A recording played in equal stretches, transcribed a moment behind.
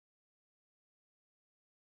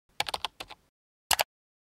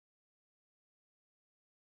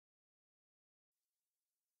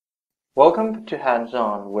Welcome to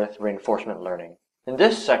Hands-On with Reinforcement Learning. In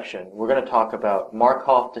this section, we're going to talk about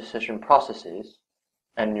Markov decision processes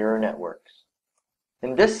and neural networks.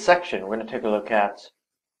 In this section, we're going to take a look at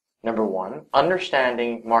number 1,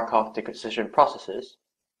 understanding Markov decision processes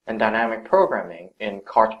and dynamic programming in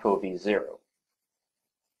CartPole-v0.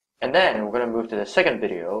 And then we're going to move to the second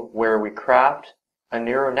video where we craft a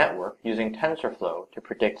neural network using TensorFlow to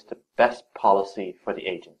predict the best policy for the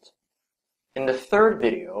agent. In the third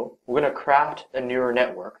video, we're going to craft a neural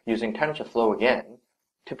network using TensorFlow again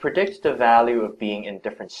to predict the value of being in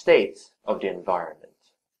different states of the environment.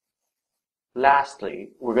 Lastly,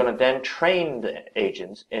 we're going to then train the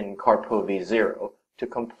agents in CartPole-v0 to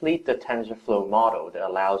complete the TensorFlow model that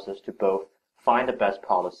allows us to both find the best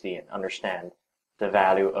policy and understand the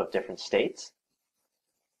value of different states.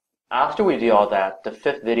 After we do all that, the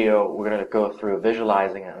fifth video, we're going to go through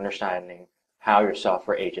visualizing and understanding how your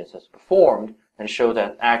software agents has performed and show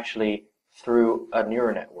that actually through a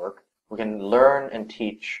neural network, we can learn and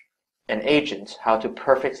teach an agent how to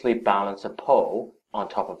perfectly balance a pole on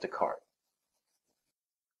top of the cart.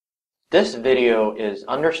 This video is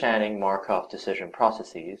understanding Markov decision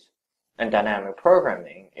processes and dynamic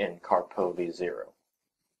programming in CartPole-v0.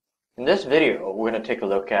 In this video, we're going to take a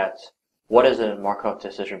look at what is a Markov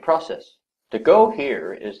decision process. The goal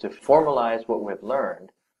here is to formalize what we've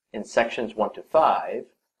learned in sections 1 to 5,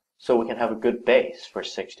 so we can have a good base for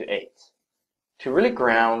 6 to 8. To really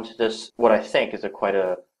ground this, what I think is quite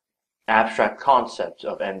a abstract concept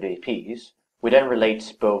of MDPs, we then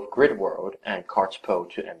relate both grid world and CartPole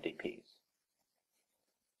to MDPs.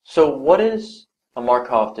 So what is a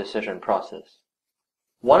Markov decision process?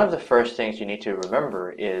 One of the first things you need to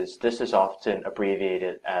remember is this is often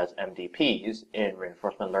abbreviated as MDPs in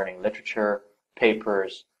reinforcement learning literature,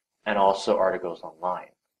 papers, and also articles online.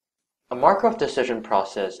 A Markov decision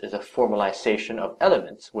process is a formalization of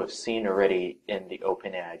elements we've seen already in the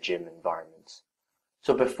OpenAI gym environments.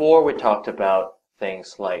 So before we talked about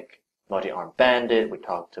things like multi-armed bandit, we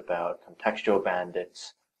talked about contextual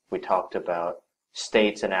bandits, we talked about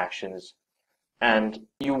states and actions, and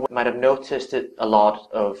you might have noticed it a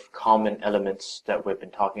lot of common elements that we've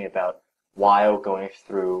been talking about while going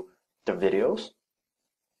through the videos.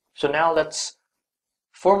 So now let's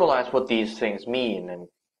formalize what these things mean and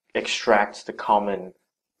extracts the common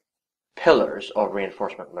pillars of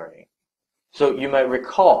reinforcement learning. So you might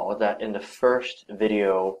recall that in the first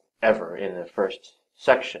video ever, in the first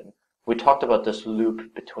section, we talked about this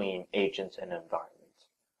loop between agents and environments.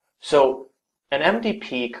 So an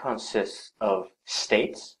MDP consists of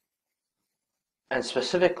states, and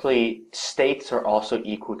specifically states are also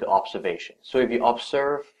equal to observation. So if you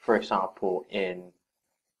observe, for example, in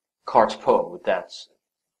CartPole, that's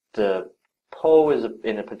the pole is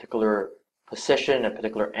in a particular position, a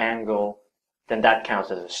particular angle, then that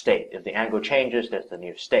counts as a state. If the angle changes, there's the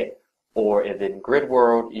new state. Or if in grid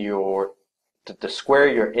world, the square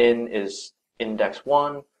you're in is index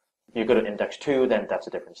 1, you go to index 2, then that's a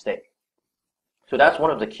different state. So that's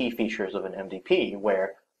one of the key features of an MDP,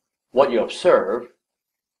 where what you observe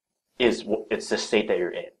it's the state that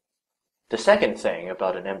you're in. The second thing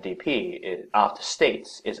about an MDP after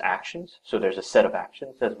states is actions. So there's a set of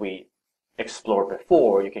actions. As we explored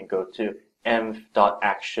before, you can go to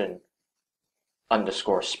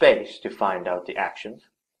m.action_space to find out the actions.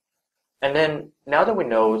 And then now that we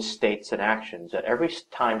know states and actions, at every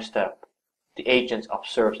time step, the agent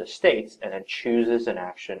observes the states and then chooses an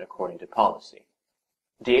action according to policy.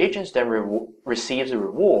 The agent then receives a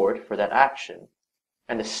reward for that action,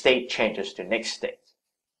 and the state changes to next state.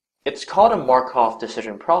 It's called a Markov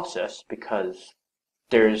decision process because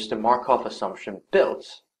there's the Markov assumption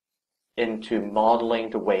built into modeling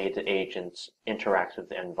the way the agents interact with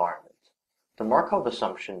the environment. The Markov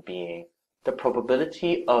assumption being the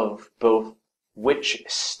probability of both which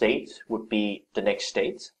state would be the next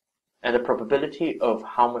state and the probability of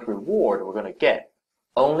how much reward we're going to get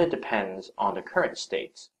only depends on the current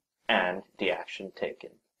state and the action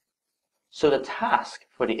taken. So the task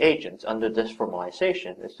for the agents under this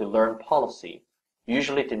formalization is to learn policy,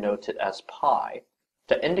 usually denoted as pi,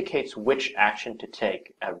 that indicates which action to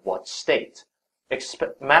take at what state,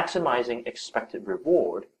 maximizing expected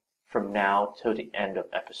reward from now till the end of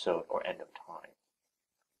episode or end of time.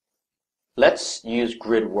 Let's use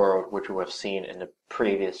grid world, which we have seen in the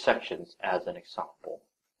previous sections, as an example.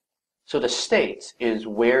 So the state is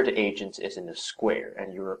where the agent is in the square,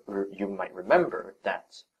 and you might remember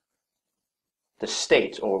that the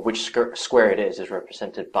state, or which square it is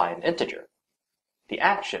represented by an integer. The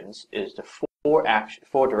actions is the four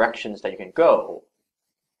directions that you can go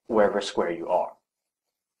wherever square you are.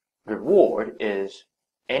 Reward is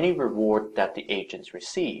any reward that the agent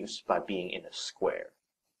receives by being in a square.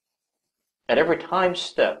 At every time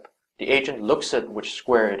step, the agent looks at which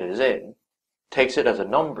square it is in, takes it as a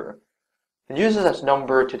number, and uses that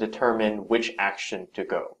number to determine which action to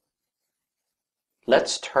go.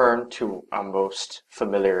 Let's turn to our most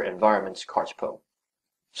familiar environment, CartPole.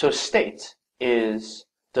 So state is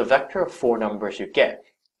the vector of 4 numbers you get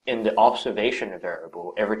in the observation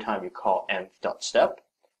variable every time you call nth.step.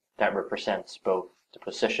 That represents both the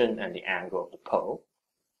position and the angle of the pole.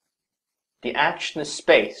 The action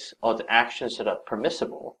space, or the actions that are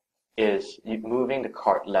permissible, is moving the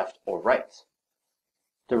cart left or right.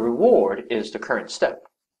 The reward is the current step,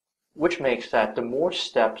 which makes that the more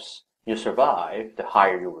steps you survive, the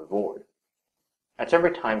higher your reward. At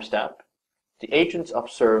every time step, the agent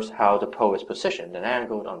observes how the pole is positioned and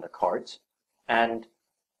angled on the cart, and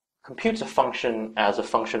computes a function as a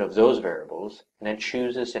function of those variables, and then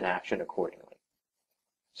chooses an action accordingly.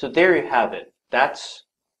 So there you have it. That's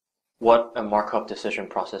what a Markov decision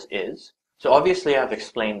process is. So obviously I've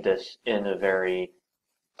explained this in a very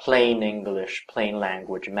plain English, plain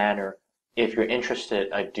language manner. If you're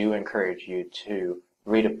interested, I do encourage you to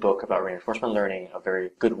read a book about reinforcement learning. A very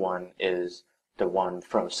good one is the one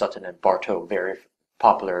from Sutton and Bartow, very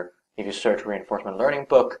popular. If you search reinforcement learning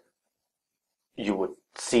book, you would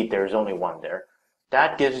see there's only one there.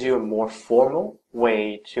 That gives you a more formal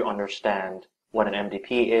way to understand what an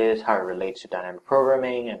MDP is, how it relates to dynamic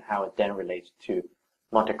programming, and how it then relates to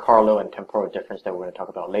Monte Carlo and temporal difference that we're going to talk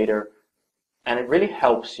about later. And it really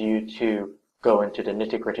helps you to go into the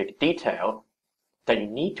nitty-gritty detail that you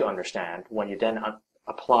need to understand when you then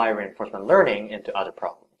apply reinforcement learning into other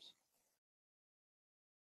problems.